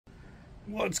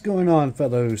What's going on,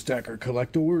 fellow stacker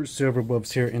collectors?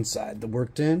 Silverbubs here inside the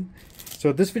work den.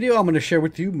 So this video I'm going to share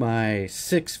with you my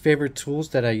 6 favorite tools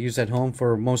that I use at home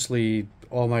for mostly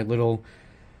all my little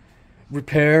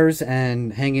repairs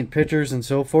and hanging pictures and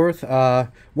so forth.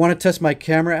 Want to test my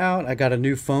camera out. I got a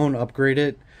new phone,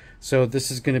 upgraded. So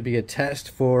this is going to be a test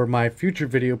for my future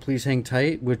video, please hang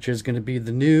tight, which is going to be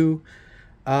the new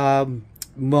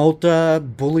Malta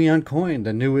bullion coin,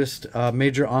 the newest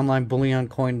major online bullion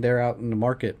coin there out in the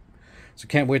market. So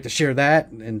can't wait to share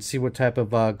that and see what type of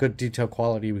good detail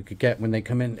quality we could get when they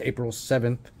come in April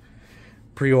 7th,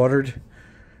 pre-ordered.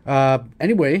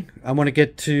 Anyway, I want to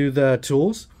get to the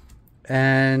tools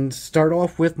and start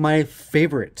off with my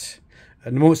favorite.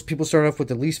 And most people start off with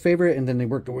the least favorite and then they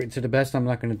work their way to the best. I'm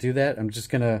not going to do that. I'm just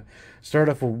going to start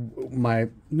off with my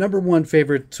 #1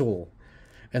 favorite tool.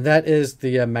 And that is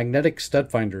the magnetic stud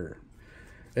finder.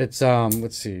 It's,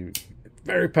 let's see,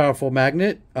 very powerful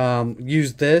magnet.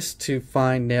 Use this to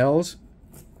find nails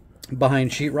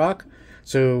behind sheetrock.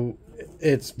 So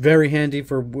it's very handy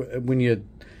for when you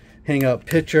hang up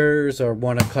pictures or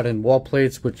want to cut in wall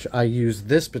plates, which I use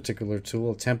this particular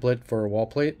tool, a template for a wall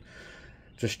plate.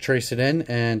 Just trace it in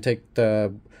and take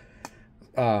the,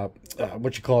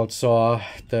 what you call it, saw,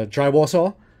 the drywall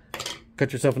saw.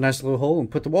 Cut yourself a nice little hole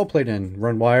and put the wall plate in.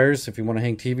 Run wires if you want to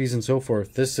hang TVs and so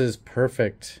forth. This is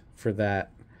perfect for that.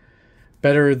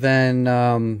 Better than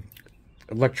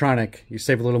electronic. You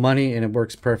save a little money and it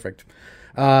works perfect.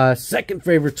 Second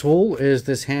favorite tool is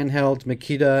this handheld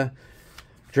Makita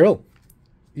drill.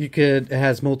 It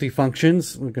has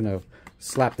multi-functions. We're going to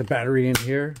slap the battery in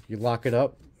here. You lock it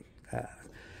up.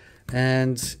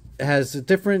 And it has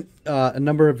a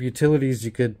number of utilities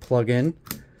you could plug in.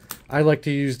 I like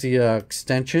to use the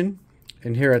extension,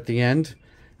 and here at the end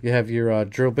you have your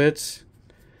drill bits.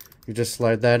 You just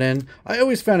slide that in. I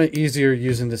always found it easier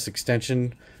using this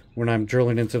extension when I'm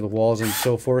drilling into the walls and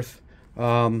so forth.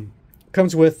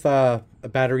 Comes with a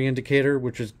battery indicator,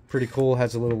 which is pretty cool,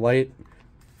 has a little light.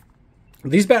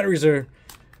 These batteries are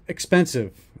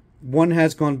expensive. One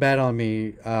has gone bad on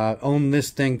me. Owned this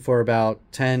thing for about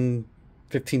 10-15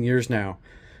 years now,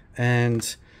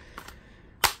 and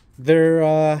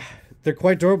they're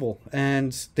quite durable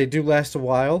and they do last a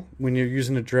while when you're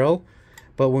using a drill.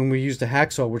 But when we use the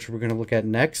hacksaw, which we're going to look at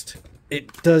next,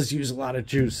 it does use a lot of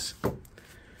juice.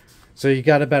 So you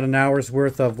got about an hour's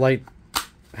worth of light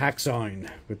hacksawing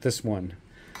with this one.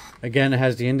 Again, it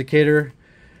has the indicator.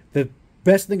 The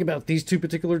best thing about these two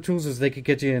particular tools is they could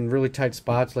get you in really tight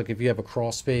spots. Like if you have a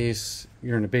crawl space,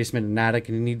 you're in a basement, an attic,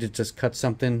 and you need to just cut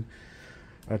something,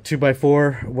 a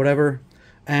 2x4, whatever.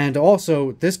 And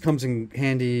also, this comes in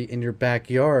handy in your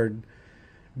backyard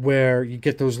where you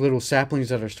get those little saplings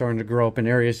that are starting to grow up in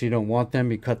areas you don't want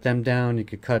them. You cut them down. You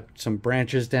could cut some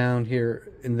branches down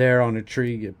here and there on a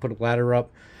tree. You put a ladder up.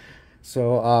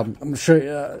 So I'm going to show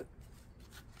you.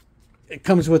 It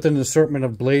comes with an assortment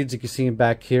of blades. You can see them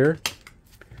back here.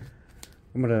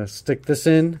 I'm going to stick this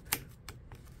in.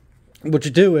 What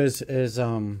you do is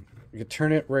you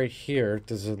turn it right here.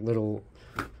 There's a little...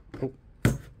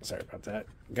 Sorry about that.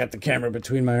 Got the camera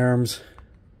between my arms.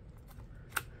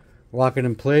 Lock it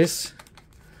in place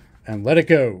and let it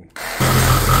go.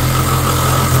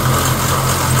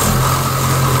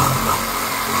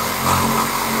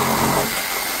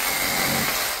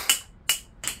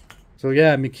 So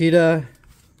yeah, Makita,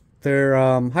 they're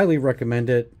highly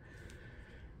recommended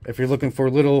if you're looking for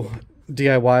little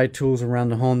DIY tools around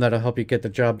the home that'll help you get the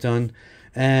job done.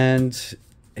 And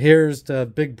here's the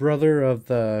big brother of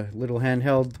the little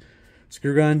handheld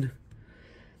screw gun.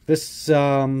 This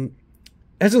obviously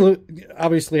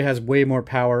has way more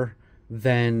power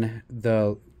than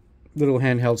the little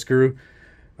handheld screw.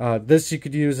 This you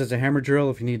could use as a hammer drill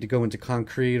if you need to go into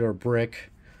concrete or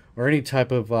brick or any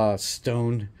type of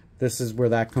stone. This is where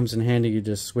that comes in handy. You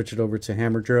just switch it over to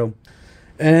hammer drill.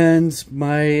 And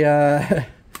my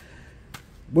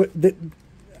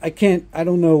I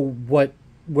don't know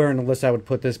where in the list I would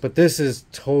put this, but this is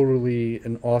totally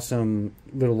an awesome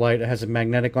little light. It has a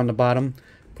magnetic on the bottom.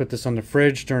 Put this on the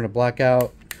fridge during a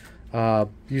blackout.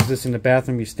 Use this in the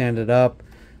bathroom. You stand it up.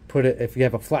 Put it, if you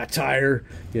have a flat tire,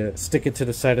 you stick it to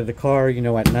the side of the car, you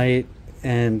know, at night.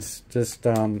 And just,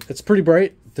 it's pretty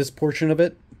bright, this portion of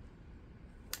it.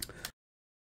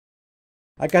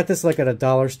 I got this like at a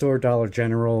dollar store, Dollar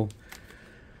General.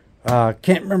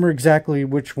 Can't remember exactly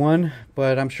which one,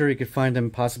 but I'm sure you could find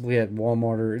them possibly at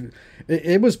Walmart. Or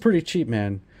it was pretty cheap,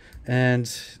 man, and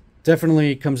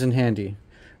definitely comes in handy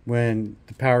when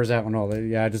the power's out and all that.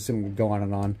 Yeah, I just didn't go on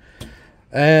and on.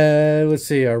 Let's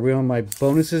see, are we on my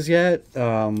bonuses yet?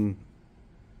 Bonus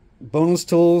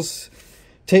tools.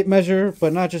 tape measure,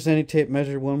 but not just any tape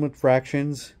measure, one with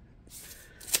fractions.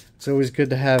 It's always good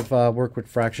to have work with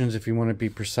fractions if you want to be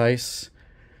precise.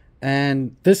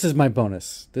 And this is my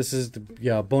bonus. This is the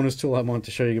bonus tool I want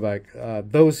to show you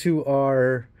about. Those who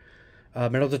are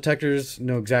metal detectors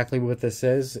know exactly what this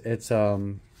is. It's a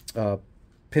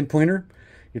pinpointer.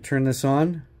 You turn this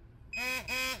on,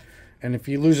 and if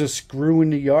you lose a screw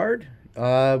in the yard,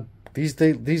 these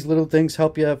little things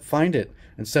help you find it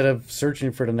instead of searching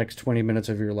for the next 20 minutes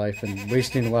of your life and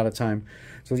wasting a lot of time.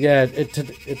 So yeah,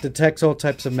 it detects all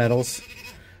types of metals.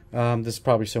 There's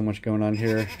probably so much going on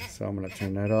here, so I'm going to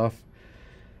turn that off.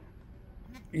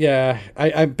 Yeah,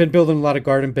 I've been building a lot of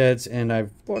garden beds, and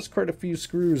I've lost quite a few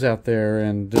screws out there,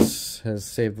 and this has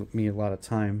saved me a lot of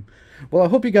time. Well, I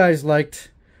hope you guys liked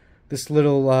this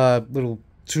little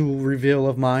tool reveal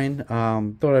of mine.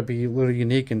 Thought I'd be a little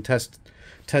unique and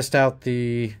test out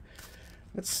the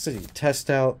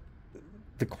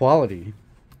quality,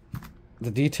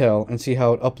 the detail, and see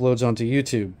how it uploads onto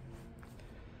YouTube.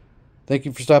 Thank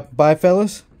you for stopping by,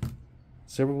 fellas.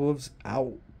 Silverwolves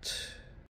out.